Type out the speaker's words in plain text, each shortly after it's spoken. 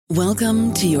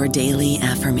Welcome to your daily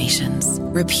affirmations.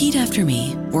 Repeat after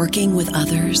me. Working with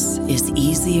others is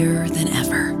easier than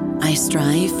ever. I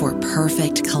strive for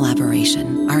perfect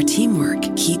collaboration. Our teamwork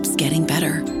keeps getting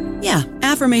better. Yeah,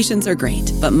 affirmations are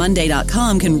great, but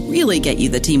Monday.com can really get you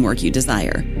the teamwork you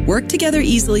desire. Work together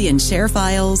easily and share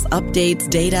files, updates,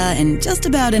 data, and just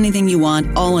about anything you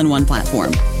want all in one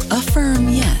platform. Affirm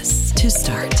yes to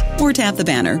start, or tap the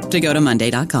banner to go to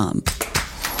Monday.com.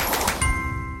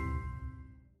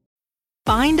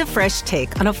 Find a fresh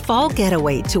take on a fall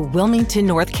getaway to Wilmington,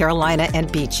 North Carolina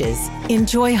and beaches.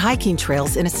 Enjoy hiking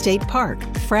trails in a state park,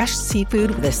 fresh seafood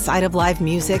with a side of live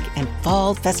music, and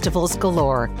fall festivals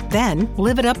galore. Then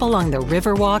live it up along the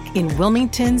Riverwalk in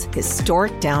Wilmington's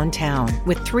historic downtown.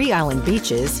 With 3 island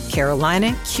beaches,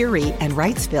 Carolina, Curie, and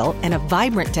Wrightsville, and a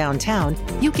vibrant downtown,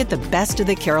 you get the best of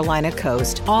the Carolina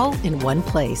coast, all in one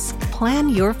place. Plan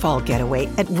your fall getaway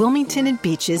at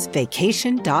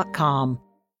WilmingtonandBeachesVacation.com.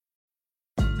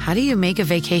 How do you make a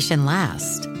vacation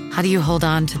last? How do you hold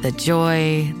on to the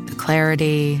joy, the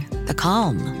clarity, the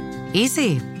calm?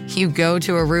 Easy. You go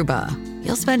to Aruba.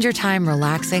 You'll spend your time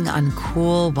relaxing on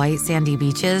cool, white sandy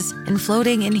beaches and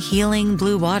floating in healing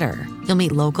blue water. You'll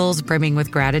meet locals brimming with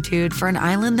gratitude for an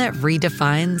island that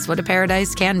redefines what a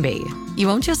paradise can be. You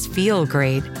won't just feel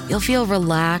great. You'll feel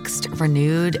relaxed,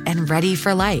 renewed, and ready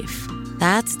for life.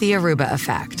 That's the Aruba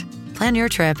effect. Plan your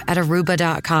trip at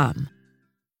Aruba.com.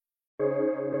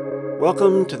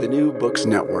 Welcome to the New Books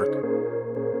Network.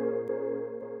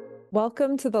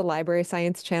 Welcome to the Library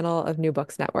Science channel of New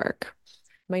Books Network.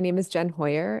 My name is Jen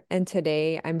Hoyer, and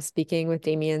today I'm speaking with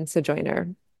Damien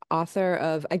Sojoyner, author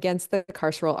of Against the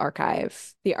Carceral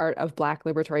Archive, The Art of Black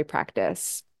Liberatory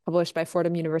Practice, published by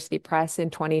Fordham University Press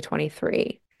in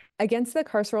 2023. Against the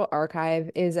Carceral Archive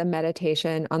is a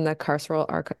meditation on the Carceral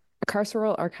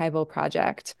Archival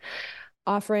Project,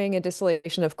 offering a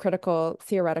distillation of critical,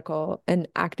 theoretical, and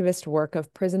activist work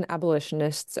of prison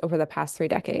abolitionists over the past 3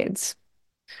 decades.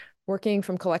 Working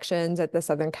from collections at the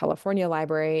Southern California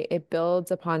Library, it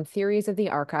builds upon theories of the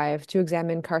archive to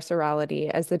examine carcerality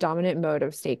as the dominant mode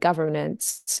of state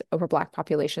governance over Black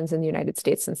populations in the United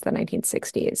States since the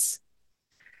 1960s.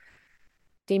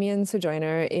 Damien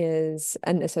Sojoyner is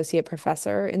an associate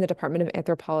professor in the Department of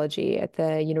Anthropology at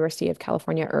the University of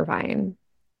California, Irvine.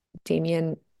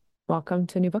 Damien, welcome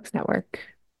to New Books Network.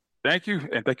 Thank you.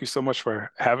 And thank you so much for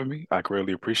having me. I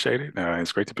greatly appreciate it.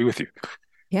 It's great to be with you.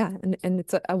 Yeah, and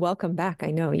it's a welcome back.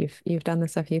 I know you've done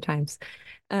this a few times.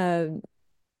 So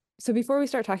before we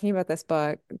start talking about this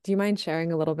book, do you mind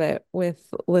sharing a little bit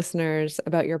with listeners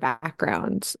about your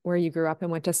background, where you grew up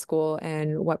and went to school,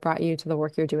 and what brought you to the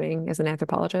work you're doing as an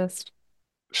anthropologist?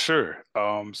 Sure.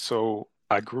 So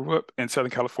I grew up in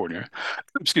Southern California,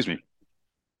 excuse me,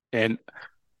 in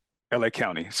LA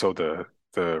County, so the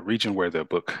region where the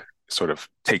book sort of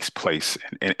takes place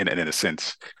in a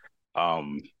sense.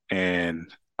 And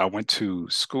I went to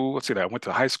school, I went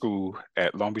to high school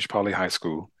at Long Beach Poly High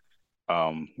School,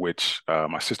 which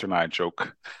my sister and I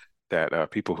joke that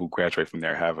people who graduate from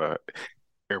there have a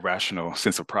irrational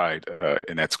sense of pride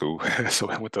in that school. So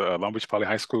I went to Long Beach Poly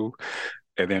High School,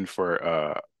 and then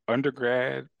for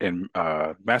undergrad and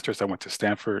master's, I went to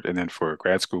Stanford, and then for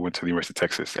grad school, went to the University of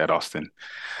Texas at Austin.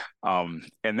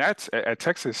 And that's at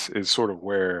Texas is sort of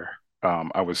where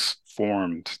I was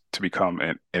formed to become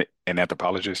an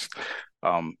anthropologist.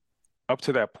 Up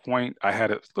to that point, I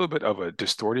had a little bit of a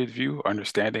distorted view,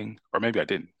 understanding, or maybe I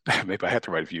didn't. Maybe I had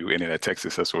the right view, and then at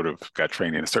Texas, I sort of got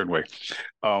trained in a certain way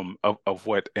of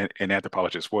what an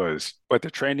anthropologist was. But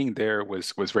the training there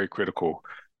was very critical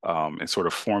in sort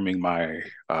of forming my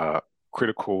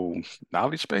critical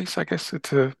knowledge base, I guess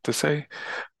to say.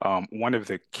 One of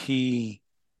the key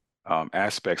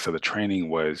aspects of the training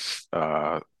was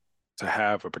to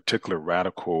have a particular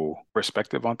radical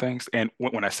perspective on things. And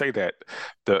when I say that,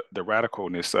 the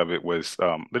radicalness of it was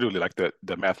literally like the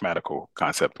mathematical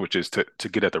concept, which is to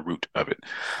get at the root of it.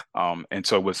 And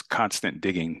so it was constant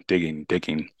digging,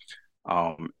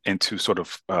 and to sort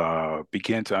of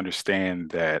begin to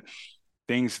understand that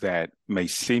things that may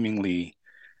seemingly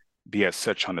be as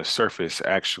such on the surface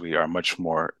actually are much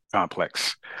more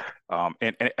complex.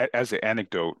 And as an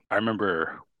anecdote, I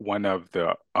remember one of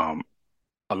the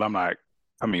alumni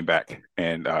coming back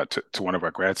and to one of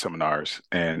our grad seminars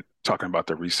and talking about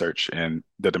the research in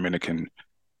the Dominican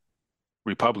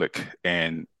Republic,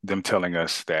 and them telling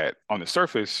us that on the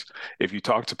surface, if you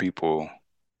talk to people,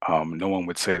 no one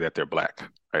would say that they're Black,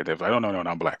 right? They're like, oh, no,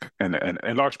 I'm Black. And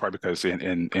in large part because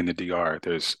in the DR,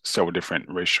 there's several different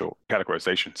racial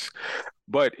categorizations.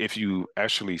 But if you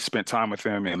actually spent time with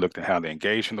them and looked at how they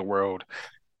engage in the world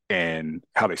and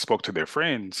how they spoke to their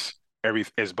friends,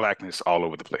 is blackness all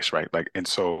over the place, right? Like, and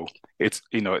so it's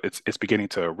beginning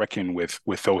to reckon with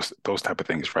those type of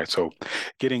things, right? So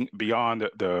getting beyond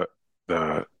the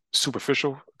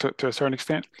superficial to a certain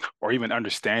extent, or even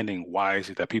understanding why is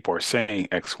it that people are saying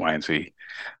X, Y, and Z,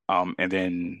 and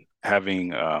then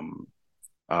having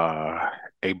uh,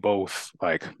 a both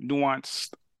like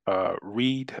nuanced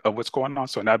read of what's going on,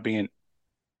 so not being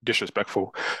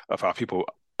disrespectful of how people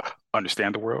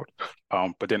understand the world,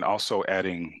 but then also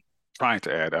trying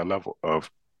to add a level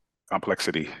of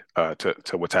complexity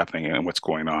to what's happening and what's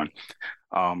going on.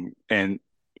 And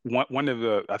one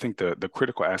of I think the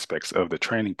critical aspects of the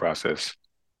training process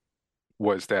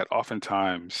was that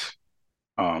oftentimes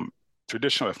um,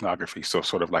 traditional ethnography, so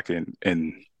sort of like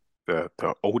in the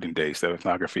olden days, the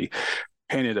ethnography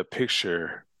painted a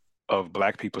picture of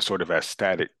Black people sort of as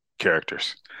static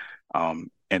characters,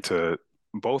 and to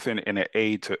both in an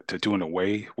aid to doing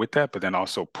away with that, but then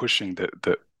also pushing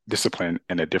the discipline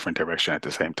in a different direction at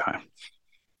the same time.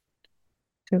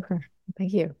 Super.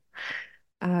 Thank you.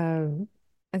 Um,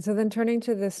 and so then turning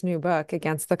to this new book,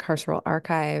 Against the Carceral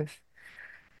Archive,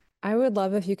 I would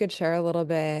love if you could share a little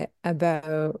bit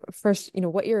about first,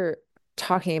 what you're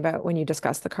talking about when you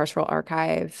discuss the carceral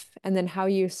archive, and then how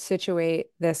you situate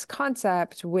this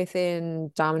concept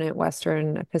within dominant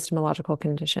Western epistemological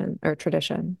condition or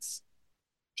traditions.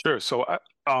 Sure. So,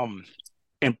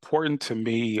 important to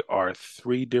me are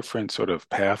three different sort of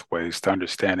pathways to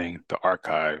understanding the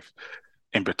archive,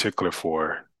 in particular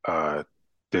for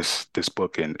this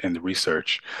book and the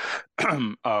research.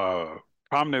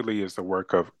 Prominently is the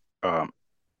work of um,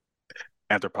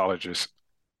 anthropologist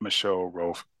Michel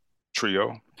Rolfe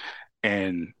Trio,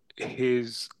 and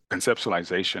his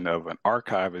conceptualization of an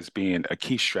archive as being a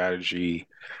key strategy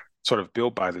sort of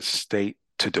built by the state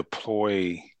to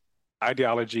deploy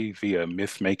ideology via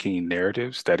myth-making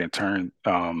narratives that in turn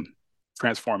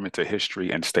transform into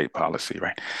history and state policy,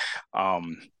 right?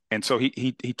 And so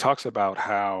he talks about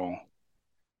how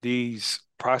these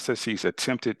processes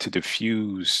attempted to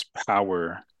diffuse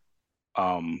power,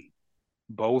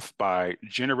 both by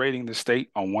generating the state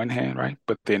on one hand, right?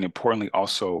 But then importantly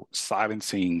also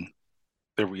silencing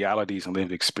the realities and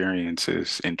lived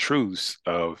experiences and truths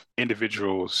of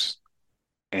individuals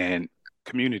and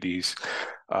communities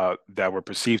that were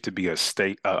perceived to be a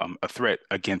threat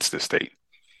against the state.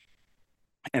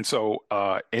 And so,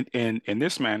 in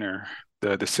this manner,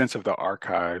 the sense of the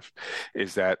archive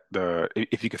is that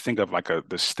if you could think of like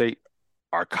the state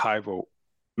archival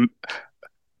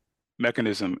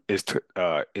mechanism is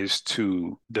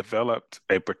to develop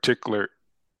a particular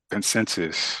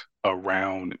consensus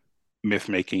around myth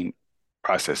making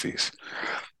processes,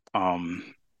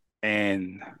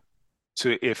 and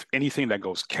so if anything that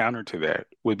goes counter to that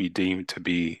would be deemed to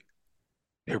be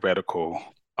heretical,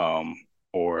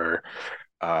 or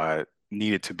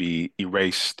needed to be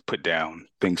erased, put down,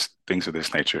 things of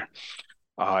this nature.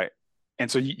 Uh,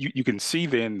 and so you can see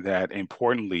then that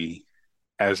importantly,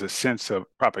 as a sense of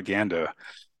propaganda,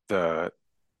 the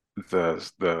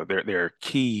their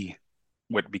key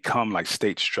would become like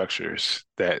state structures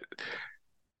that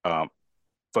um,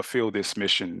 fulfill this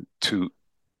mission to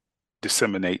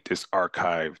disseminate this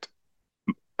archived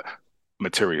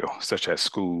material, such as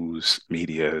schools,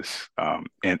 medias,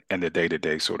 and the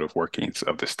day-to-day sort of workings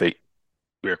of the state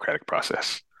bureaucratic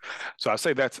process. So I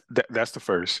say that's the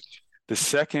first. The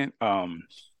second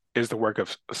is the work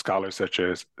of scholars such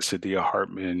as Sadia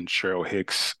Hartman, Cheryl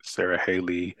Hicks, Sarah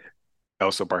Haley,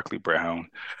 Elsa Barkley Brown,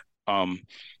 um,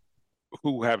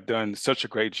 who have done such a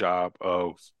great job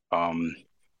of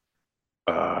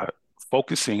uh,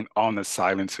 focusing on the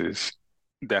silences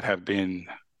that have been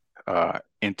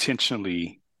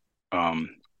intentionally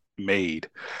made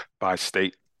by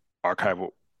state archival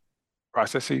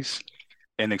processes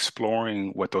and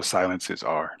exploring what those silences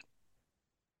are.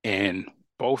 And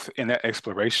both in that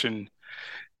exploration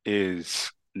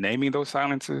is naming those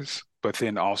silences, but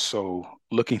then also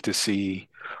looking to see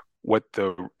what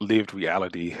the lived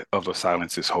reality of those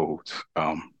silences holds,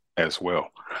 as well.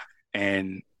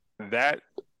 And that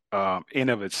in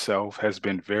of itself has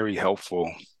been very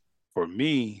helpful for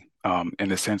me,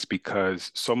 in a sense,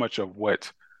 because so much of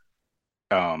what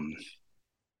um,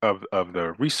 of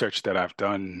the research that I've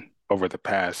done over the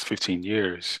past 15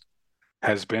 years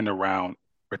has been around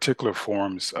particular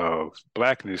forms of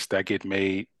Blackness that get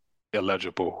made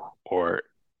illegible or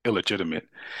illegitimate.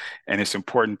 And it's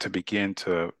important to begin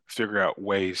to figure out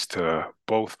ways to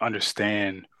both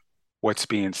understand what's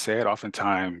being said.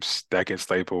 Oftentimes that gets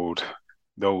labeled,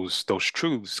 those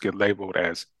truths get labeled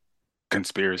as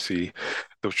conspiracy.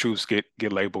 Those truths get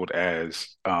labeled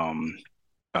as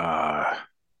uh,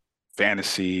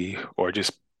 fantasy, or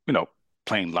just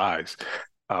plain lies.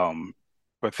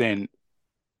 But then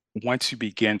once you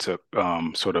begin to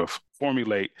sort of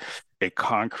formulate a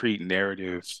concrete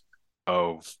narrative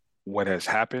of what has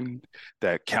happened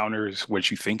that counters what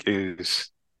you think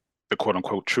is the quote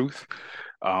unquote truth,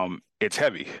 it's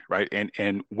heavy, right?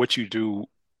 And what you do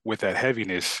with that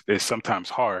heaviness is sometimes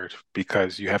hard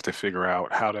because you have to figure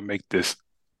out how to make this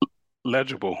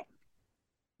legible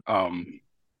um,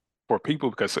 for people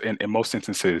because in most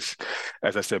instances,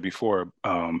 as I said before,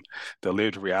 the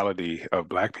lived reality of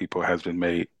Black people has been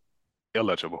made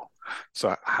illegible.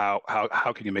 So how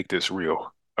can you make this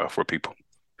real for people?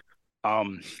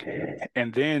 Um,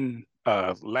 and then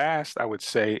last, I would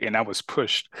say, and I was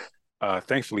pushed,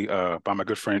 thankfully, by my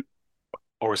good friend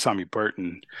Orasami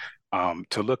Burton,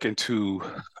 to look into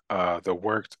the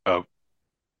work of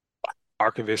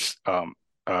archivists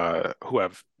who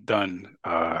have done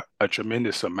a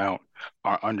tremendous amount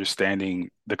on understanding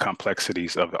the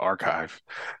complexities of the archive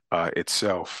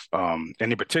itself. And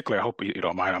in particular, I hope you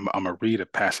don't mind, I'm going to read a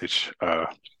passage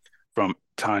from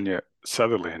Tanya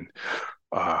Sutherland,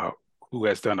 uh, who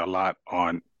has done a lot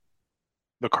on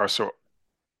the Carceral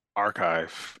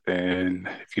archive. And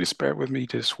if you just bear with me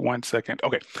just 1 second.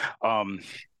 Okay. Um,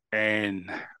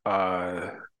 and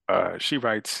she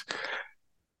writes,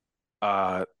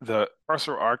 the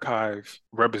Carceral Archive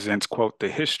represents, quote, the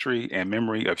history and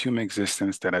memory of human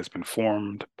existence that has been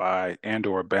formed by and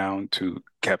or bound to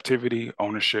captivity,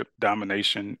 ownership,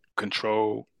 domination,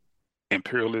 control,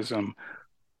 imperialism,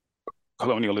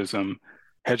 colonialism,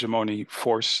 hegemony,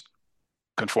 force,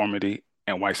 conformity,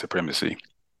 and white supremacy.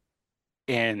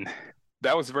 And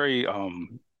that was very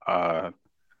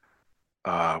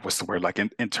what's the word, like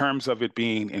in terms of it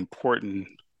being important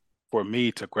for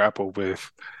me to grapple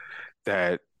with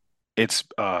that it's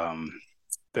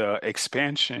the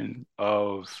expansion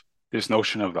of this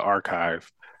notion of the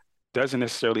archive doesn't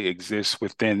necessarily exist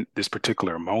within this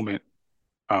particular moment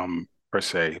per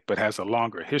se, but has a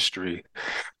longer history.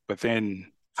 But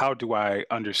then how do I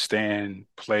understand,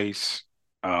 place,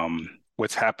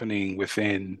 what's happening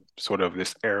within sort of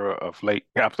this era of late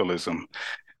capitalism,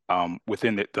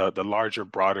 within the larger,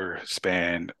 broader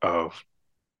span of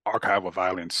archival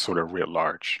violence sort of writ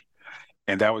large.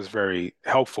 And that was very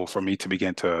helpful for me to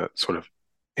begin to sort of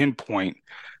pinpoint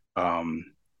um,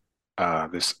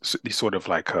 this sort of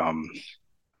like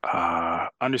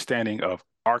understanding of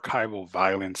archival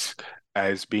violence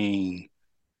as being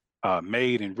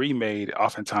made and remade,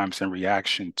 oftentimes in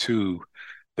reaction to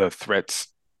the threats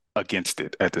against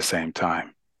it at the same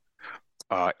time.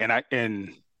 And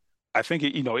I think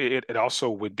it also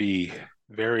would be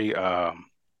very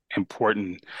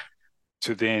important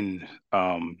to then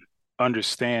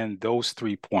understand those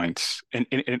 3 points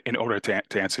in order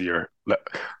to answer your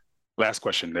last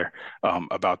question there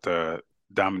about the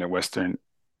dominant Western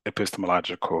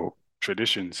epistemological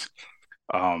traditions.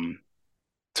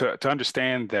 To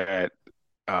understand that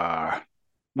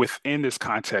within this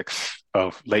context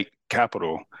of late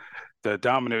capital, the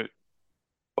dominant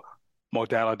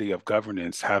modality of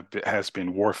governance has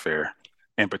been warfare,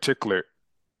 in particular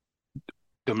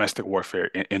domestic warfare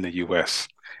in the U.S.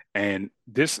 And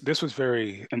this was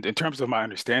very, in terms of my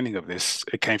understanding of this,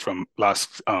 it came from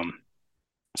lots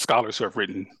scholars who have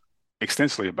written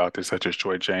extensively about this, such as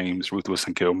Joy James, Ruth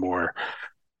Wilson Gilmore,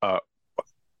 uh,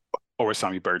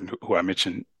 Orasami Burton, who I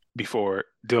mentioned before,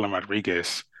 Dylan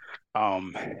Rodriguez.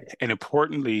 And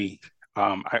importantly,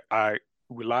 I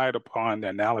relied upon the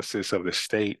analysis of the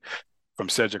state from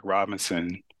Cedric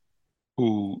Robinson,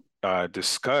 who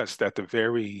discussed at the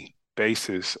very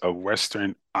basis of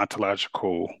Western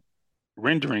ontological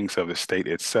renderings of the state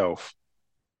itself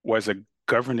was a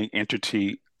governing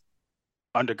entity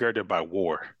undergirded by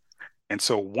war. And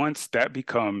so once that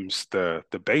becomes the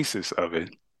basis of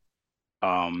it,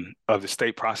 of the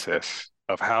state process,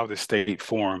 of how the state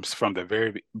forms from the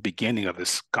very beginning of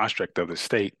this construct of the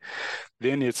state,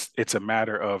 then it's a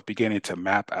matter of beginning to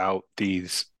map out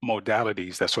these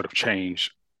modalities that sort of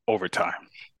change over time.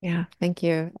 Yeah, thank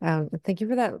you. Thank you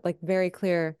for that like very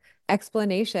clear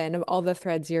explanation of all the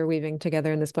threads you're weaving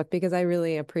together in this book, because I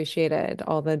really appreciated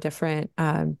all the different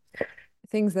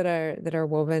things that are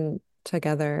woven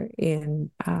together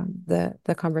in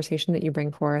the conversation that you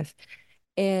bring forth.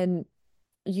 And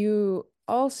you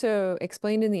also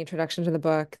explained in the introduction to the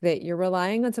book that you're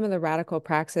relying on some of the radical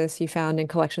praxis you found in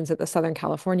collections at the Southern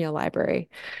California Library,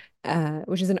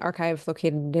 which is an archive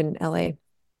located in LA.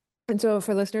 And so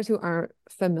for listeners who aren't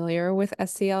familiar with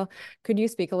SCL, could you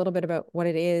speak a little bit about what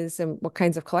it is and what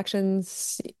kinds of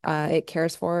collections it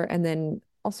cares for, and then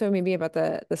also maybe about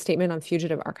the statement on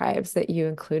fugitive archives that you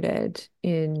included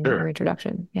in your Sure,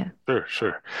 introduction. Yeah.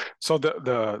 sure. So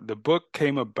the book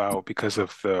came about because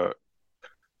of the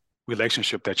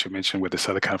relationship that you mentioned with the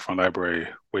Southern California Library,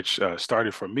 which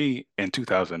started for me in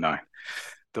 2009.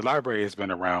 The library has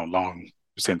been around long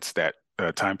since that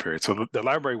time period. So the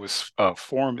library was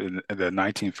formed in the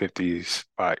 1950s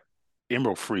by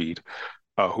Emerald Freed,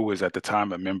 who was at the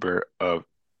time a member of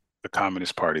the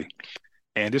Communist Party.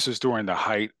 And this was during the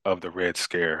height of the Red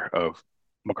Scare of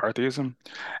McCarthyism.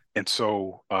 And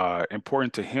so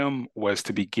important to him was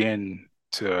to begin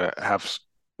to have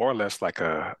more or less like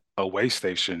a way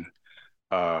station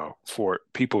for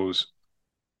people's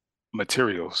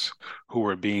materials who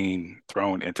were being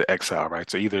thrown into exile, right?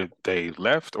 So either they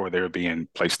left or they were being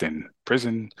placed in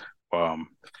prison. Um,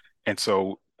 and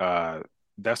so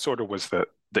that sort of was the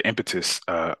impetus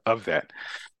of that.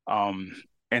 Um,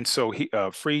 and so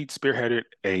Freed spearheaded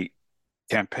a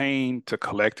campaign to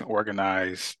collect and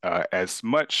organize as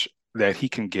much that he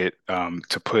can get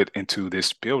to put into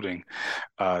this building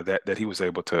that he was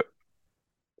able to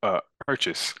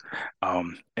purchase.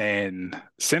 And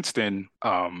since then,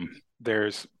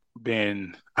 there's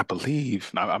been, I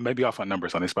believe, I may be off on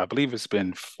numbers on this, but I believe it's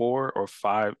been 4 or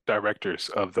 5 directors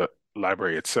of the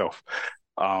library itself.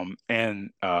 And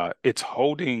its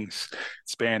holdings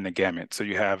span the gamut. So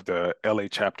you have the LA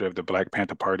chapter of the Black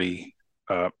Panther Party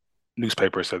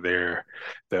newspapers are there,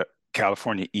 the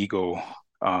California Eagle,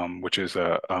 which is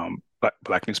a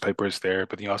black newspaper is there,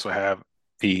 but you also have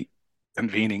the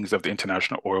convenings of the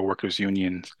International Oil Workers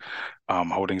Unions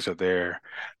holdings are there.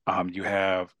 You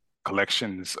have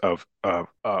collections of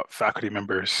faculty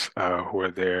members who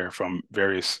are there from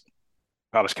various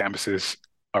college campuses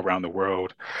around the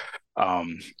world.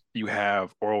 You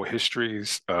have oral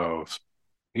histories of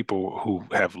people who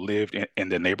have lived in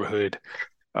the neighborhood.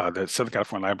 The Southern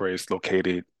California Library is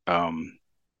located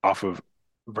off of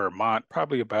Vermont,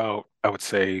 probably about, I would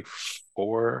say,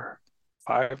 4,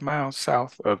 5 miles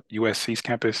south of USC's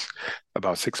campus,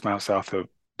 about 6 miles south of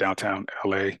downtown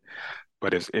LA.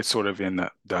 But it's sort of in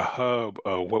the hub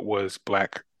of what was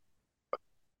Black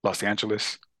Los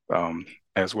Angeles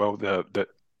as well. The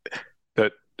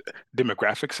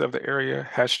demographics of the area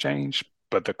has changed,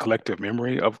 but the collective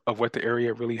memory of what the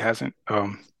area really hasn't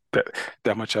that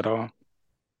that much at all.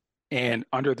 And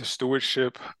under the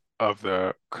stewardship of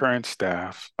the current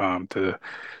staff, the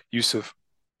Yusuf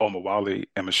Omawali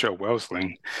and Michelle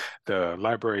Welsling, the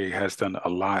library has done a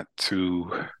lot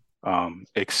to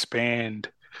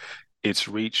expand its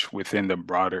reach within the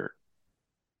broader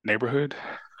neighborhood.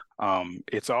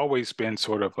 It's always been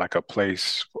sort of like a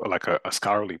place, like a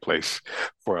scholarly place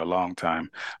for a long time,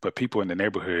 but people in the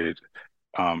neighborhood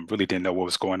really didn't know what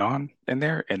was going on in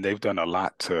there, and they've done a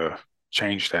lot to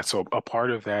change that. So a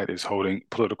part of that is holding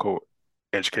political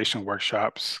education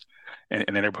workshops in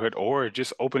the neighborhood, or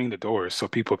just opening the doors so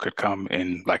people could come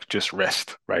and like just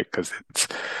rest, right? Because it's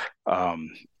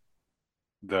um,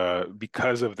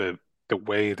 because of the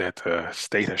way that the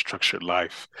state has structured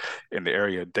life in the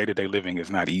area, day-to-day living is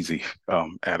not easy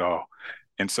at all.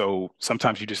 And so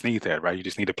sometimes you just need that, right? You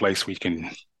just need a place where you can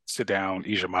sit down,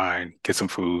 ease your mind, get some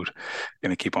food,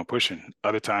 and then keep on pushing.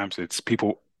 Other times it's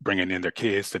people bringing in their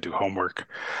kids to do homework.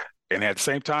 And at the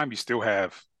same time, you still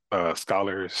have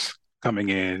scholars coming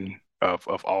in of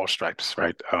all stripes,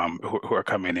 right? Who are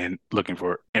coming in looking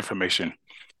for information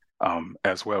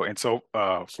as well. And so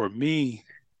for me,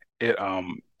 it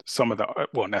some of the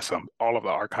well, not some, all of the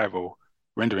archival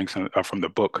renderings from the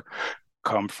book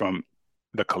come from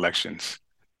the collections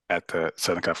at the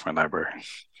Southern California Library.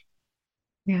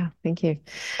 Yeah, thank you.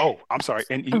 Oh, I'm sorry,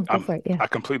 and Oh, go for it. Yeah. I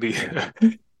completely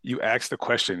you asked the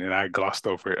question and I glossed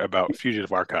over it about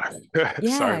Fugitive Archive.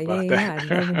 Sorry about Yeah.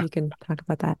 No, that. you can talk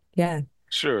about that. Yeah.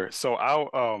 Sure. So I'll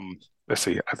let's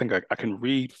see. I think I can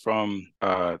read from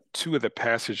 2 of the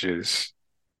passages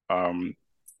um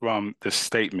from the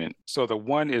statement. So the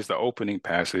one is the opening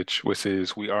passage, which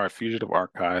is, "We are a fugitive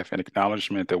archive, an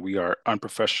acknowledgement that we are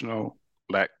unprofessional,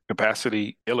 lack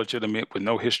capacity, illegitimate, with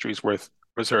no histories worth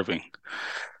preserving.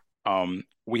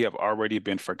 We have already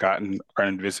been forgotten. Our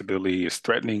invisibility is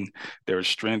threatening. There is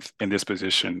strength in this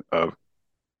position of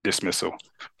dismissal."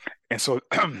 And so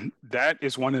that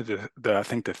is one of the I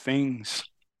think the things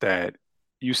that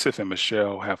Yusuf and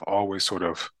Michelle have always sort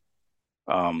of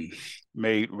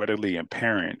made readily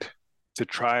apparent, to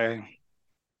try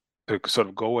to sort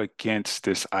of go against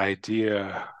this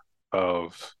idea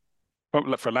of,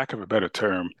 for lack of a better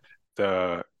term,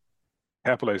 the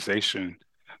capitalization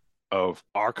of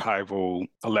archival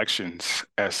collections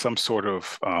as some sort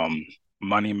of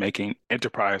money-making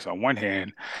enterprise on one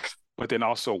hand, but then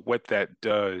also what that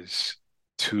does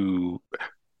to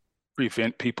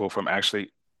prevent people from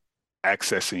actually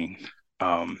accessing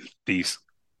these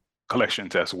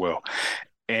collections as well.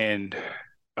 And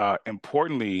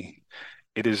importantly,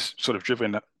 it is sort of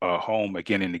driven home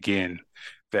again and again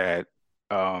that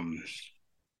um,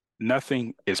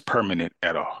 nothing is permanent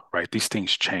at all, right? These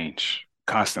things change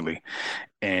constantly,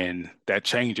 and that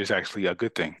change is actually a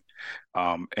good thing.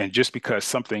 And just because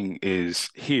something is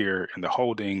here in the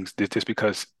holdings, just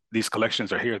because these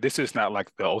collections are here, this is not like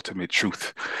the ultimate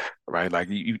truth, right? Like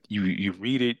you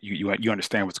read it, you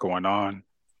understand what's going on,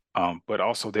 but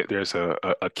also that there's a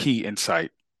key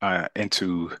insight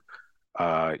into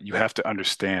you have to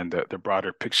understand the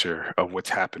broader picture of what's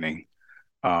happening,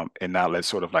 and not let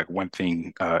sort of like one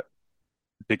thing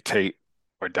dictate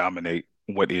or dominate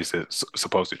what is the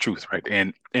supposed truth, right?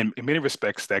 And in many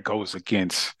respects, that goes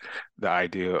against the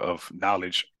idea of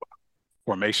knowledge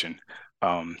formation,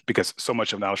 because so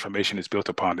much of knowledge formation is built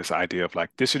upon this idea of like,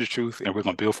 this is the truth, and we're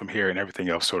going to build from here, and everything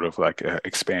else sort of like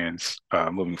expands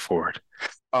moving forward.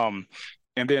 Um,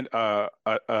 and then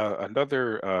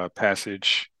another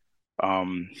passage, let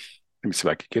me see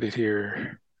if I can get it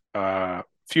here.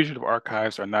 Fugitive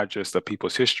archives are not just a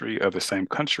people's history of the same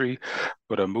country,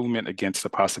 but a movement against the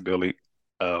possibility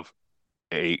of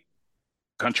a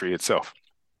country itself.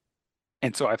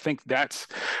 And so I think that's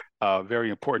very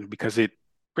important because it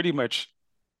pretty much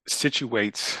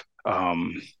situates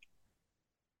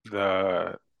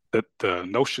the the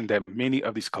notion that many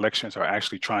of these collections are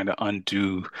actually trying to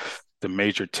undo the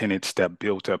major tenets that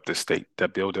built up the state,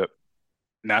 that build up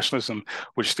nationalism,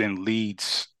 which then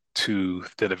leads to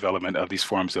the development of these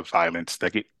forms of violence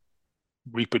that get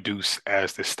reproduced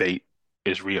as the state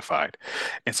is reified.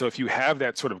 And so if you have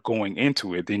that sort of going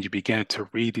into it, then you begin to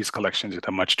read these collections in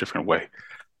a much different way.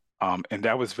 And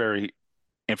that was very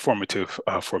informative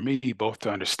for me, both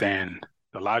to understand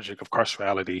the logic of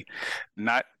carcerality,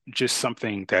 not just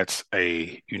something that's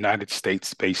a United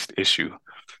States-based issue,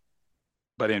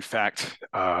 but in fact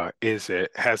has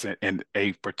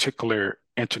a particular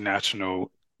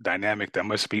international dynamic that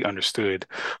must be understood,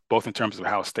 both in terms of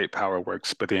how state power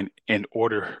works, but then in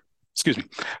order, excuse me,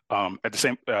 at the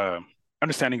same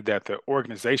understanding that the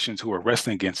organizations who are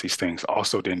wrestling against these things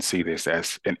also didn't see this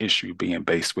as an issue being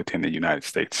based within the United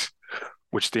States,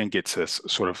 which then gets us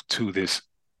sort of to this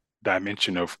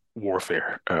dimension of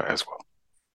warfare as well.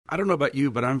 I don't know about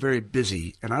you, but I'm very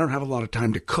busy and I don't have a lot of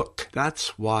time to cook.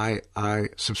 That's why I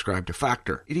subscribe to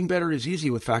Factor. Eating better is easy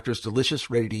with Factor's delicious,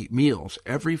 ready-to-eat meals.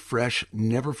 Every fresh,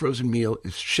 never frozen meal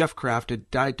is chef-crafted,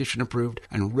 dietitian approved,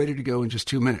 and ready to go in just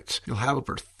 2 minutes. You'll have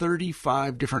over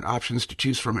 35 different options to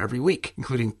choose from every week,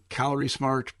 including Calorie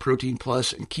Smart, Protein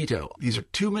Plus, and Keto. These are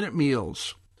 2-minute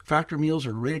meals. Factor meals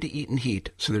are ready to eat and heat,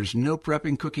 so there's no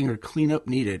prepping, cooking, or cleanup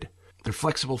needed. They're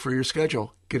flexible for your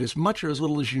schedule. Get as much or as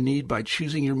little as you need by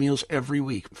choosing your meals every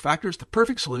week. Factor is the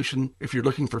perfect solution if you're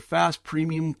looking for fast,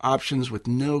 premium options with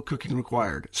no cooking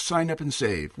required. Sign up and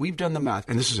save. We've done the math,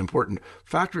 and this is important.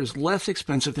 Factor is less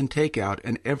expensive than takeout,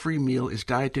 and every meal is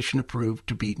dietitian approved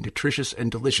to be nutritious and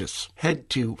delicious. Head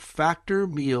to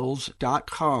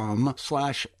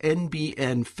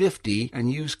factormeals.com/NBN50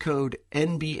 and use code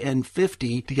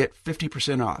NBN50 to get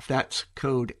 50% off. That's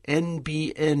code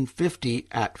NBN50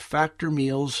 at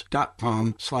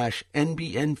factormeals.com/NBN50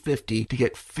 to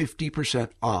get 50%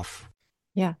 off.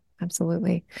 Yeah,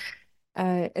 absolutely.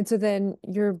 And so then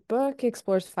your book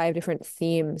explores 5 different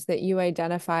themes that you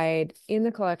identified in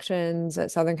the collections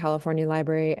at Southern California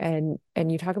Library, and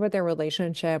you talk about their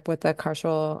relationship with the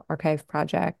Carceral Archive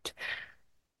project.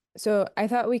 So I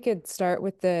thought we could start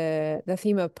with the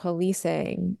theme of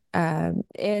policing.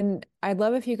 And I'd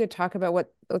love if you could talk about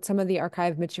what some of the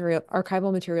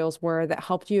archival materials were that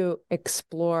helped you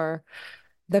explore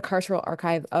the Carceral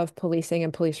Archive of Policing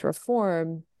and Police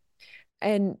Reform.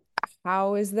 And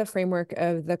how is the framework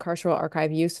of the Carceral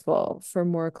Archive useful for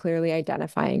more clearly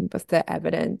identifying both the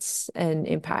evidence and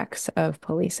impacts of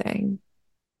policing?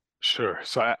 Sure.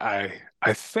 So I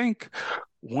think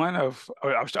I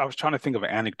was trying to think of an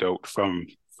anecdote from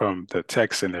the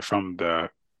text and then from the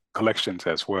collections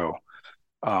as well.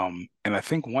 And I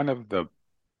think one of the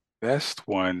best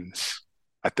ones,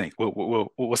 I think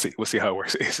we'll see how it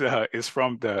works. Is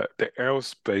from the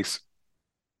Aerospace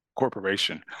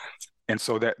Corporation, and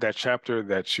so that chapter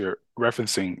that you're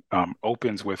referencing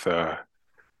opens with a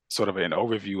sort of an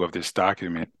overview of this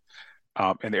document.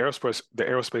 And the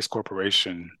Aerospace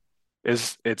Corporation I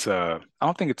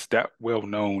don't think it's that well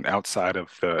known outside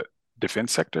of the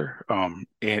defense sector. And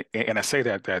I say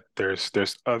that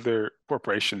there's other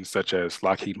corporations such as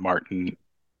Lockheed Martin,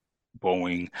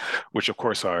 Boeing, which of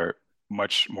course are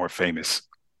much more famous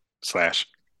slash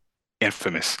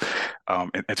infamous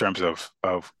in terms of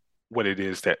what it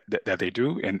is that they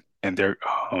do, and their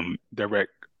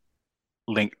direct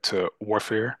link to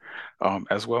warfare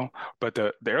as well. But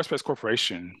the Aerospace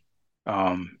Corporation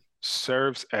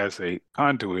serves as a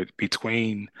conduit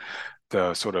between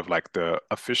the sort of like the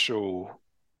official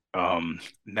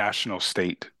national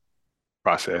state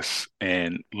process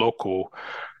and local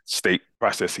state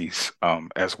processes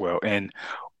as well. And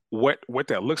what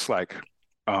that looks like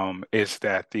is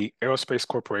that the Aerospace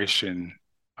Corporation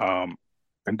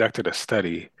conducted a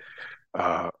study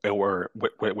or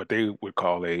what they would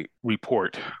call a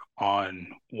report on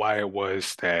why it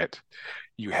was that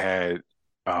you had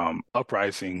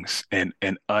uprisings and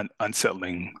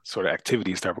unsettling sort of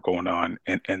activities that were going on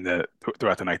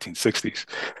throughout the 1960s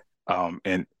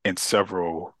in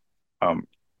several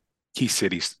key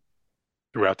cities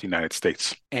throughout the United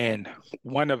States. And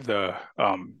one of the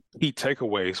key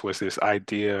takeaways was this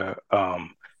idea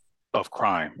of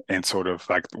crime, and sort of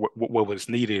like what was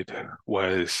needed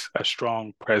was a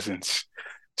strong presence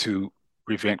to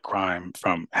prevent crime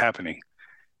from happening.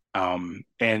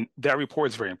 And that report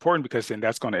is very important because then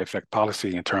that's going to affect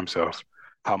policy in terms of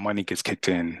how money gets kicked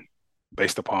in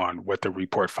based upon what the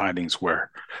report findings were.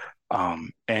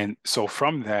 And so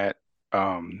from that,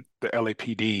 the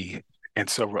LAPD and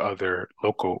several other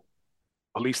local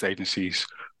police agencies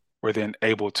were then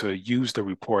able to use the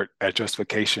report as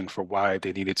justification for why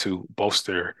they needed to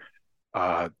bolster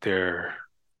their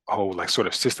whole like sort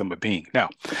of system of being. Now,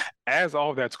 as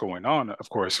all that's going on, of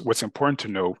course, what's important to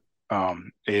know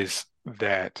is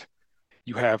that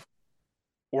you have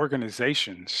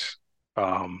organizations,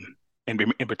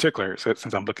 in particular,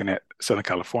 since I'm looking at Southern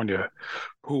California,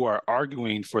 who are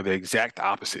arguing for the exact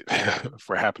opposite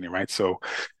for happening, right? So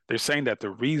they're saying that the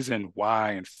reason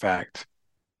why, in fact,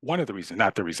 one of the reasons,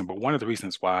 not the reason, but one of the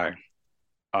reasons why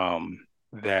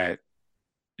that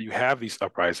you have these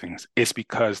uprisings is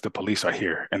because the police are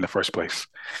here in the first place.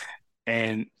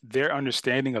 And their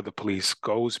understanding of the police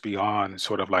goes beyond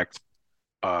sort of like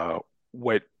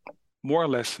what more or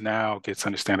less now gets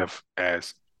understood of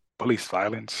as police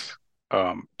violence,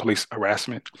 police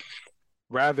harassment.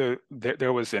 Rather,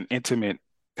 there was an intimate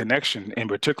connection, in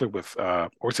particular with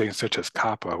organizations such as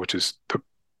COPPA, which is the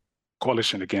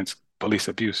Coalition Against Police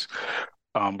Abuse,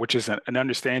 which is an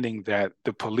understanding that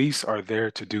the police are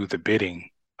there to do the bidding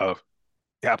of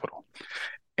capital.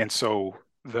 And so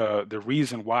the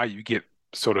reason why you get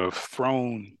sort of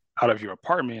thrown out of your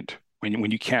apartment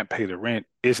when you can't pay the rent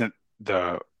isn't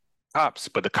the cops,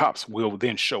 but the cops will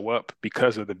then show up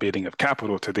because of the bidding of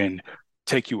capital to then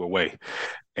take you away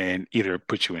and either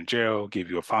put you in jail, give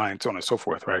you a fine, so on and so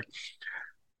forth, right?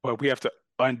 But we have to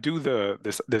undo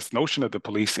this notion of the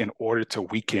police in order to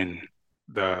weaken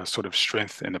the sort of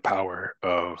strength and the power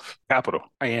of capital.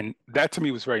 And that to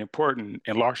me was very important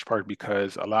in large part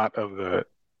because a lot of the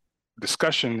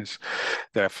discussions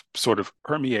that have sort of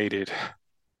permeated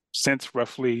since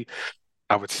roughly,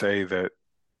 I would say, the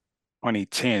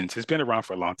 2010s, it's been around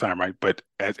for a long time, right? But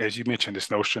as you mentioned,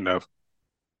 this notion of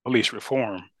police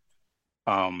reform,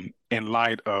 in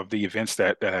light of the events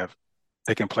that have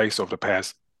taken place over the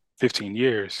past 15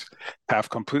 years, have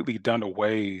completely done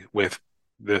away with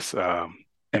this,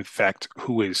 in fact,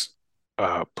 who is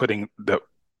putting the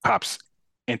cops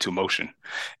into motion.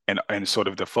 And sort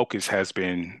of the focus has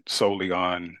been solely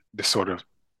on this sort of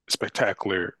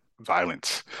spectacular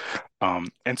violence.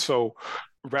 And so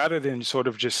rather than sort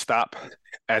of just stop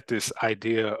at this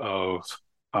idea of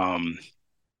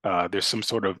there's some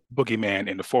sort of boogeyman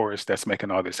in the forest that's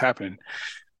making all this happen,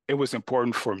 it was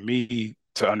important for me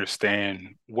to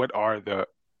understand what are the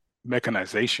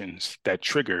mechanizations that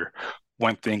trigger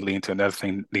one thing leading to another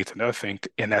thing, leading to another thing.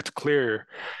 And that's clear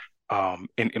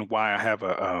in why I have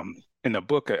in the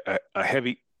book a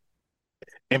heavy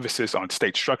emphasis on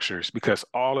state structures, because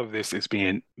all of this is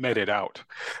being meted out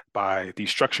by the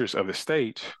structures of the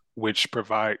state, which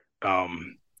provide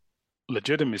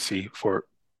legitimacy for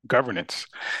governance.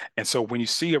 And so when you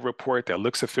see a report that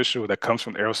looks official that comes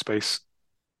from the Aerospace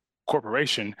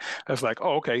Corporation, that's like,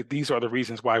 oh, okay, these are the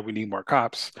reasons why we need more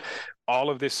cops. All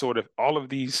of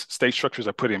these state structures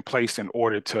are put in place in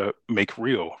order to make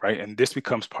real, right? And this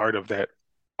becomes part of that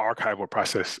archival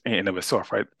process in and of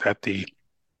itself, right? That the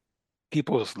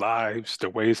people's lives, their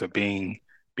ways of being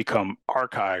become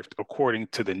archived according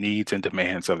to the needs and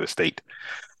demands of the state.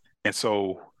 And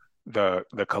so the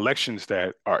collections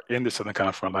that are in the Southern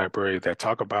California Library that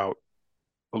talk about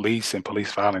police and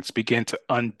police violence begin to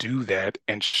undo that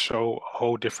and show a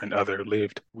whole different other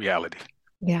lived reality.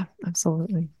 Yeah,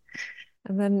 absolutely.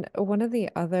 And then one of the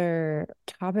other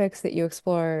topics that you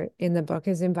explore in the book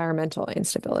is environmental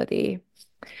instability.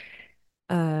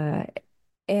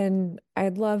 And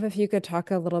I'd love if you could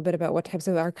talk a little bit about what types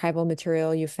of archival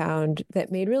material you found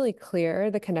that made really clear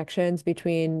the connections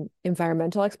between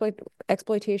environmental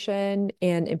exploitation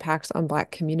and impacts on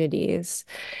Black communities.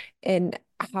 And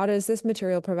how does this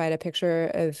material provide a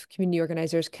picture of community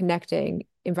organizers connecting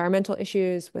environmental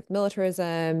issues with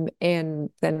militarism and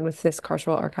then with this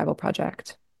carceral archival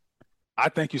project? I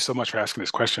thank you so much for asking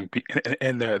this question.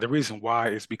 And the reason why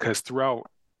is because throughout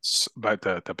like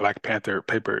the Black Panther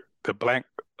paper, the Black,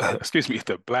 excuse me,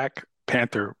 the Black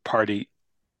Panther Party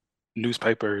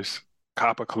newspapers,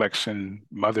 Copper Collection,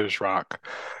 Mother's Rock,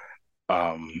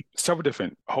 several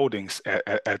different holdings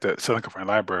at the Southern California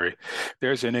Library,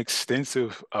 there's an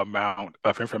extensive amount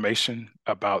of information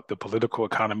about the political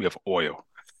economy of oil.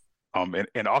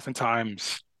 And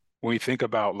oftentimes, when we think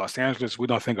about Los Angeles, we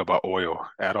don't think about oil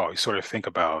at all. You sort of think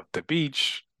about the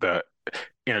beach, the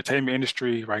entertainment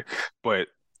industry, right? But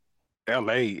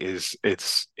LA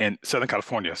it's in Southern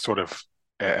California, sort of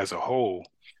as a whole,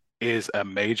 is a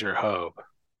major hub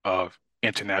of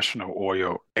international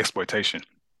oil exploitation.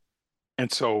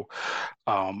 And so,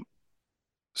 um,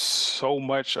 so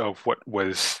much of what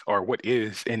was or what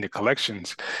is in the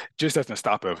collections just doesn't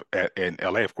stop in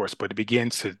LA, of course, but it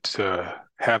begins to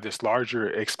have this larger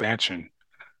expansion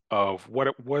of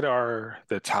what are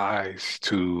the ties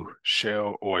to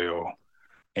shale oil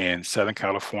in Southern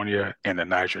California and the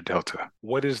Niger Delta?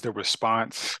 What is the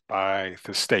response by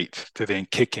the state to then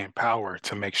kick in power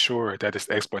to make sure that this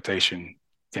exploitation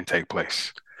can take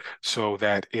place? So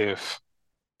that if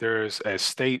there's a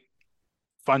state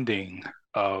funding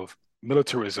of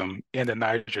militarism in the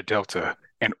Niger Delta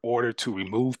in order to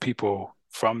remove people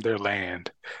from their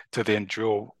land to then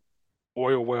drill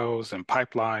oil wells and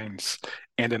pipelines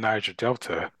in the Niger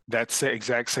Delta, that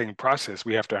exact same process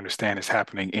we have to understand is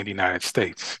happening in the United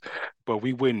States. But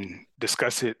we wouldn't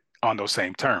discuss it on those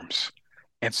same terms.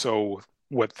 And so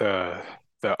what the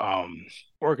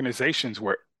organizations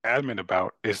were adamant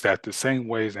about is that the same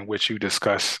ways in which you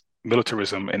discuss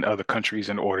militarism in other countries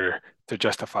in order to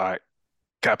justify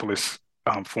capitalist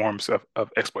forms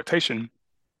of exploitation,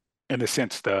 in a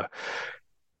sense, the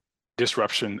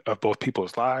disruption of both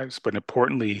people's lives, but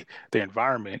importantly, the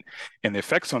environment and the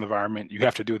effects on the environment, you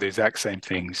have to do the exact same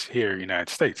things here in the United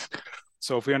States.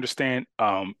 So if we understand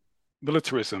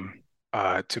militarism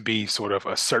to be sort of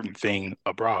a certain thing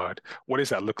abroad, what does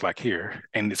that look like here?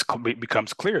 And it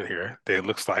becomes clear here that it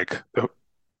looks like the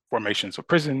formations of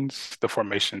prisons, the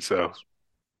formations of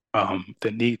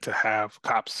the need to have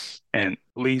cops and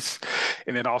police,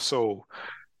 and then also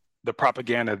the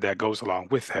propaganda that goes along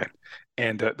with that.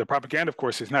 And the propaganda, of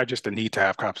course, is not just the need to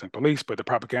have cops and police, but the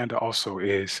propaganda also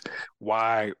is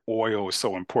why oil is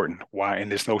so important, why in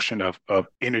this notion of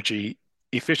energy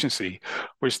efficiency,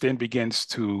 which then begins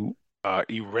to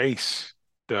erase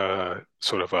the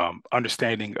sort of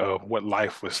understanding of what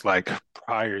life was like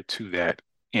prior to that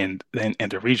in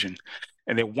the region.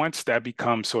 And then once that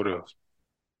becomes sort of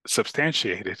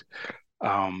substantiated,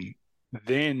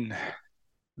 then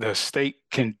the state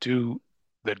can do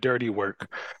the dirty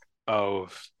work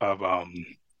of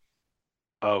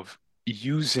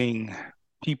using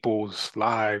people's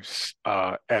lives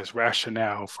as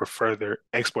rationale for further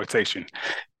exploitation.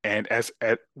 And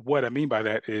what I mean by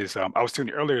that is, I was telling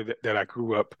you earlier that I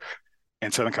grew up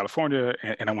in Southern California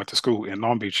and I went to school in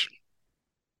Long Beach.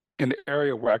 In the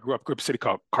area where I grew up a city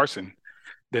called Carson.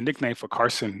 The nickname for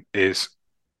Carson is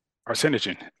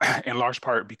carcinogen, in large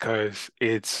part because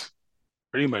it's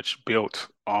pretty much built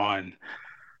on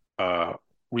uh,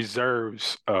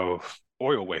 reserves of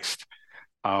oil waste.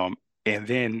 And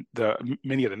then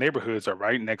many of the neighborhoods are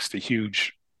right next to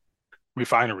huge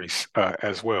refineries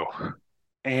as well.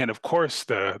 And of course,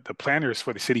 the planners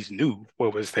for the cities knew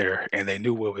what was there, and they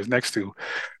knew what was next to.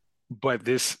 But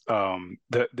this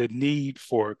the need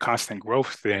for constant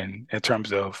growth then in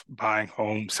terms of buying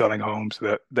homes, selling homes,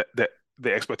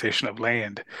 the exploitation of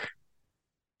land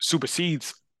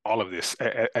supersedes all of this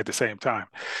at the same time.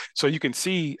 So you can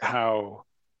see how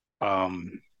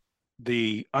um,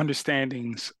 the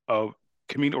understandings of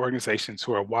community organizations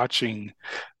who are watching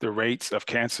the rates of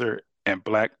cancer in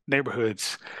Black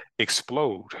neighborhoods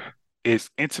explode is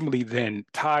intimately then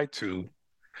tied to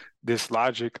this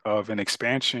logic of an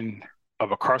expansion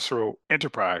of a carceral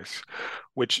enterprise,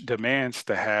 which demands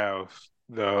to have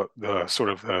the sort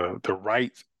of the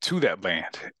right to that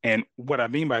land. And what I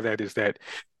mean by that is that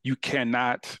you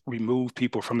cannot remove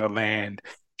people from the land,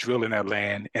 drill in that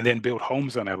land, and then build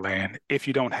homes on that land if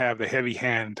you don't have the heavy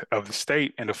hand of the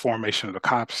state and the formation of the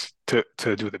cops to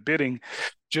do the bidding,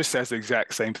 just as the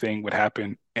exact same thing would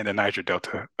happen in the Niger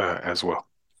Delta as well.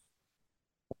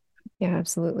 Yeah,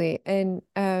 absolutely. And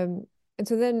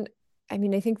so then I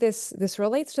mean, I think this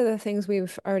relates to the things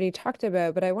we've already talked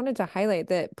about, but I wanted to highlight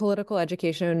that political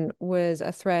education was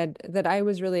a thread that I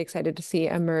was really excited to see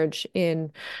emerge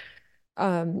in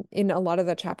a lot of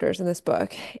the chapters in this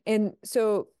book. And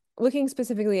so looking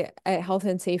specifically at health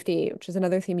and safety, which is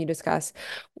another theme you discuss,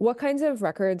 what kinds of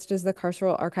records does the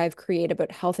Carceral Archive create about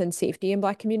health and safety in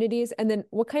Black communities? And then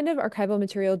what kind of archival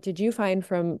material did you find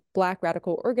from Black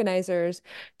radical organizers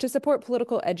to support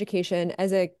political education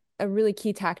as a really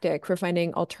key tactic for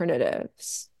finding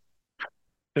alternatives?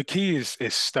 The key is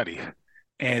study,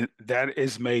 and that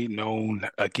is made known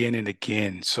again and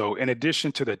again. So, in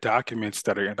addition to the documents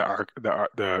that are in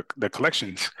the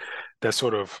collections that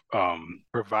sort of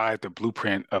provide the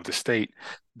blueprint of the state,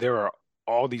 there are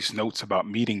all these notes about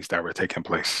meetings that were taking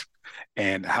place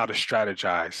and how to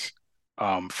strategize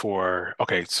for,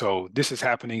 okay, so this is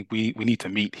happening. We need to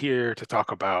meet here to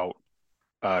talk about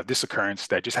this occurrence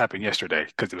that just happened yesterday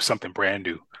because it was something brand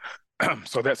new.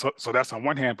 So that's on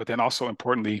one hand, but then also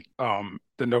importantly,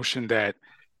 the notion that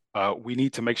we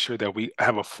need to make sure that we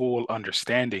have a full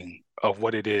understanding of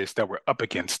what it is that we're up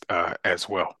against as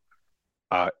well.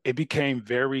 It became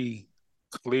very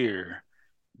clear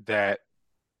that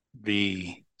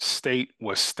the state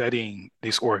was studying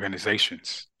these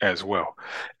organizations as well,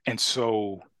 and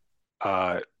so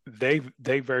they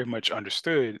very much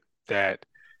understood that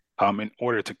in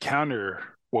order to counter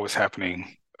what was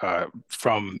happening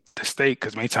from the state,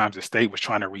 because many times the state was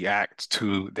trying to react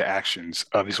to the actions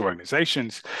of these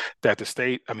organizations, that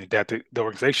the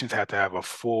organizations had to have a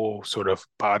full sort of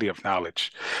body of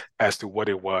knowledge as to what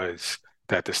it was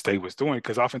that the state was doing,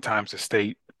 because oftentimes the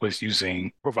state was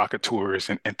using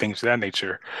provocateurs and things of that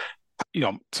nature.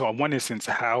 So in one instance,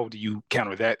 how do you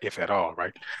counter that, if at all,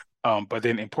 right? But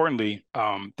then importantly,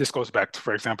 this goes back to,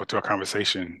 for example, to our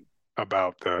conversation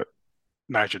about the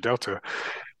Niger Delta.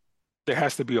 There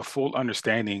has to be a full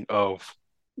understanding of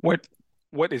what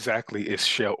exactly is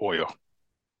shale oil.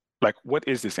 Like, what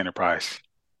is this enterprise?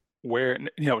 Where,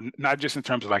 not just in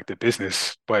terms of like the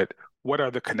business, but what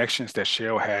are the connections that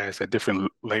Shell has at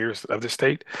different layers of the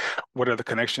state? What are the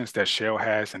connections that Shell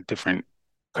has in different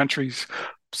countries?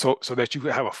 So that you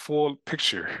have a full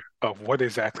picture of what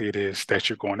exactly it is that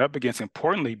you're going up against.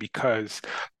 Importantly, because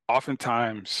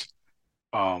oftentimes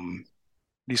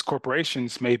these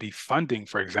corporations may be funding,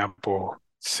 for example,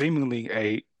 seemingly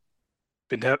a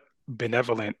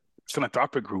benevolent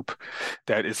philanthropic group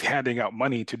that is handing out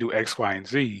money to do X, Y, and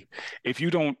Z. If you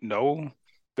don't know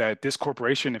that this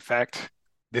corporation, in fact,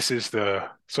 this is the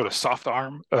sort of soft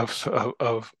arm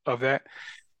of that,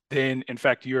 then in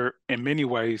fact you're in many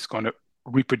ways going to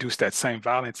reproduce that same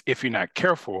violence if you're not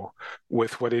careful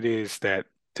with what it is that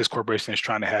this corporation is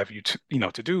trying to have you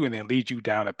to do, and then lead you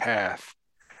down a path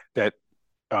that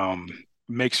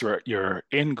makes your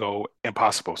end goal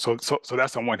impossible. So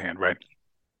that's on one hand, right?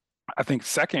 I think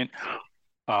second,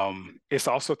 it's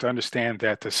also to understand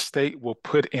that the state will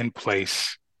put in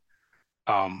place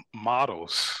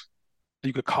models.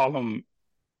 You could call them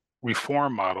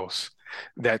reform models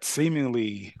that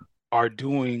seemingly are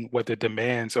doing what the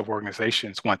demands of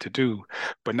organizations want to do,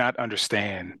 but not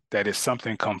understand that it's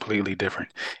something completely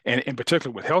different. And in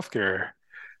particular with healthcare,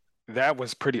 that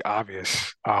was pretty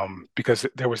obvious because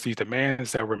there was these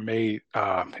demands that were made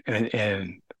in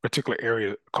a particular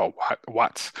area called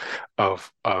Watts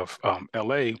of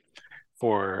LA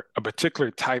for a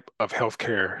particular type of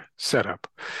healthcare setup,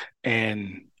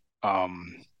 and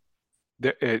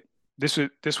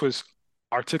this was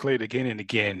articulated again and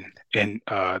again in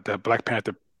the Black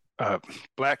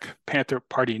Panther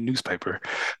Party newspaper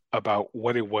about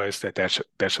what it was that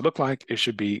should look like. It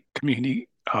should be community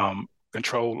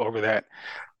control over that,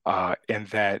 and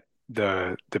that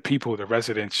the people, the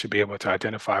residents, should be able to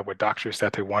identify what doctors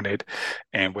that they wanted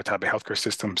and what type of healthcare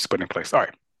systems put in place. All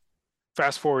right.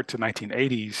 Fast forward to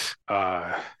 1980s,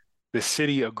 the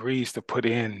city agrees to put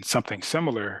in something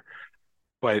similar,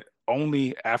 but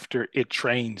only after it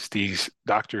trains these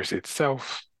doctors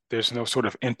itself. There's no sort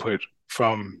of input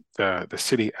from the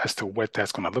city as to what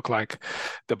that's going to look like.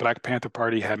 The Black Panther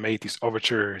Party had made these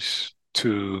overtures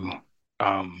to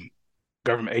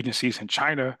government agencies in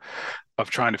China of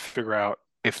trying to figure out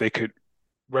if they could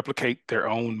replicate their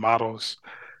own models.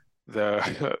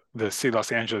 The city of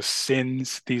Los Angeles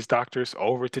sends these doctors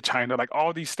over to China. Like,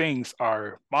 all these things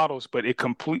are models, but it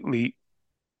completely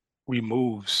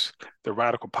removes the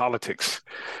radical politics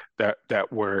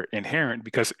that were inherent,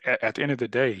 because at the end of the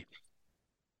day,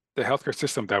 the healthcare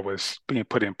system that was being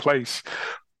put in place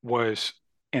was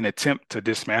an attempt to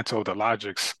dismantle the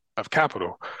logics of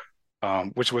capital,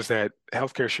 which was that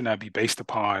healthcare should not be based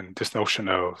upon this notion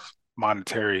of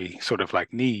monetary sort of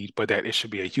like need, but that it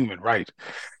should be a human right.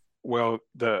 Well,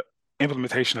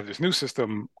 implementation of this new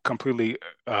system completely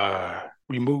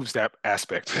removes that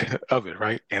aspect of it,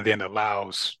 right? And then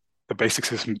allows the basic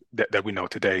system that we know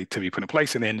today to be put in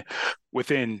place. And then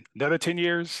within another 10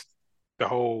 years, the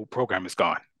whole program is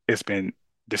gone. It's been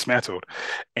dismantled.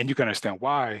 And you can understand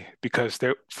why, because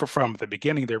from the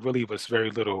beginning, there really was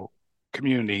very little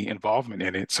community involvement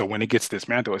in it. So when it gets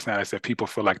dismantled, it's not as if people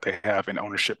feel like they have an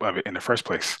ownership of it in the first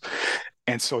place.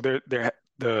 And so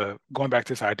going back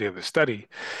to this idea of the study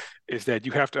is that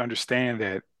you have to understand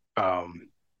that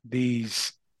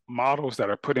these models that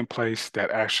are put in place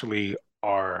that actually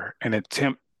are an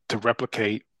attempt to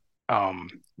replicate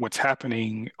what's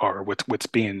happening or what's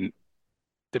being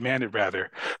demanded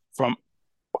rather from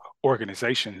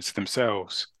organizations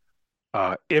themselves.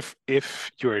 If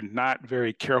you're not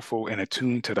very careful and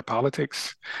attuned to the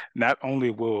politics, not only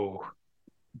will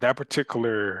that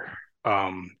particular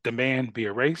demand be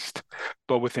erased,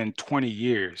 but within 20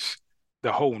 years,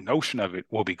 the whole notion of it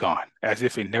will be gone, as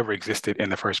if it never existed in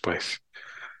the first place.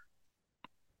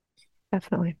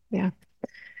 Definitely. Yeah.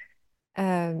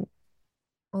 Well,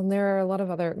 there are a lot of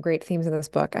other great themes in this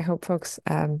book. I hope folks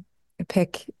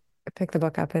pick the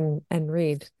book up and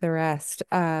read the rest.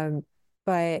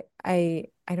 But I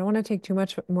don't want to take too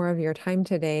much more of your time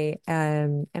today.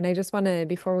 And I just want to,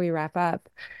 before we wrap up,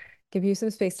 give you some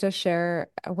space to share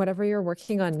whatever you're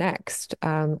working on next.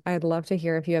 I'd love to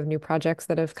hear if you have new projects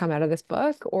that have come out of this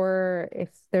book, or if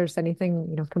there's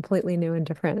anything, completely new and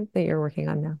different that you're working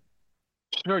on now.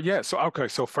 Sure, yeah.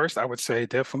 So first I would say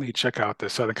definitely check out the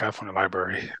Southern California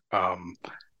Library. And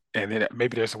then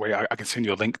maybe there's a way I can send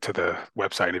you a link to the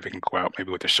website if it can go out,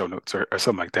 maybe with the show notes or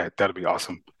something like that. That'll be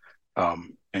awesome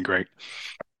and great.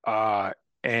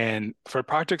 And for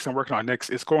projects I'm working on next,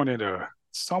 it's going into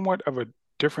somewhat of a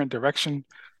different direction,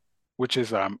 which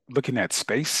is looking at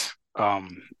space.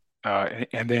 And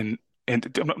when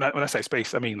I say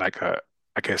space, I mean like I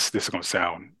guess this is going to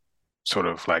sound sort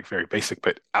of like very basic,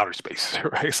 but outer space,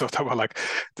 right? So talking about like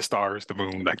the stars, the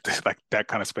moon, like that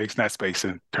kind of space, not space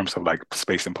in terms of like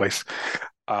space and place,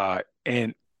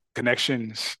 and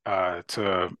connections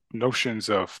to notions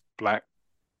of Black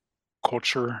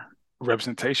culture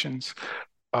representations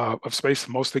of space,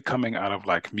 mostly coming out of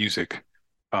like music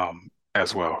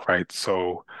as well, right?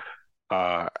 So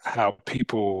how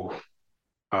people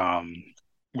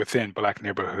within Black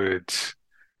neighborhoods,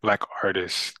 Black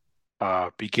artists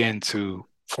begin to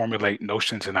formulate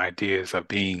notions and ideas of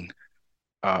being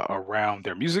around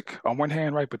their music on one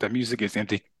hand, right? But that music is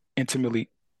intimately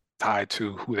tied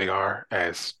to who they are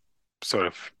as sort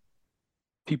of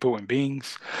people and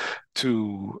beings,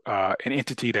 to an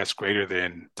entity that's greater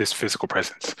than this physical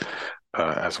presence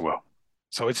as well.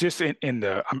 So it's just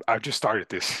I've just started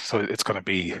this, so it's going to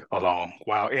be a long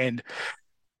while. And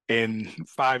in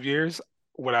 5 years,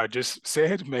 what I just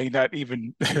said may not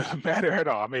even matter at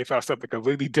all. I may have found something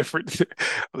completely different.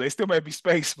 Well, there still may be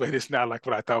space, but it's not like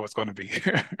what I thought it was going to be.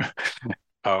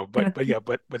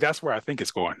 But that's where I think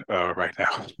it's going right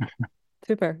now.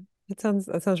 Super. That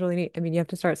sounds really neat. I mean, you have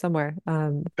to start somewhere.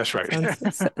 That's right.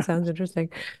 Sounds interesting.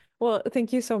 Well,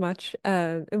 thank you so much.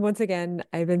 And once again,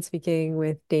 I've been speaking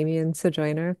with Damien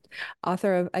Sojoyner,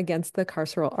 author of Against the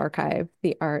Carceral Archive,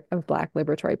 The Art of Black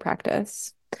Liberatory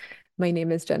Practice. My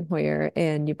name is Jen Hoyer,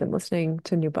 and you've been listening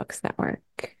to New Books Network.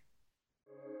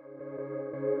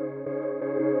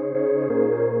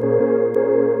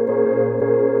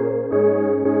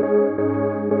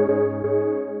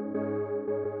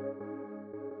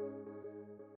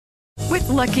 With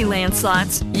Lucky Land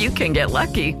Slots, you can get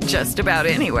lucky just about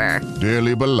anywhere.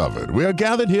 Dearly beloved, we are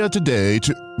gathered here today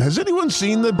to... Has anyone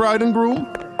seen the bride and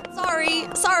groom?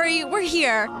 Sorry, we're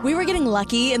here. We were getting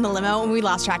lucky in the limo and we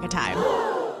lost track of time.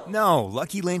 No,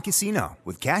 Lucky Land Casino,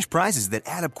 with cash prizes that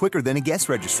add up quicker than a guest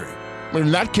registry. In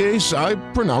that case, I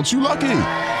pronounce you lucky.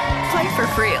 Play for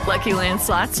free at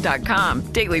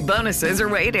LuckyLandSlots.com. Daily bonuses are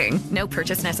waiting. No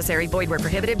purchase necessary. Void where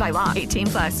prohibited by law.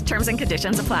 18+. Terms and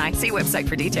conditions apply. See website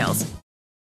for details.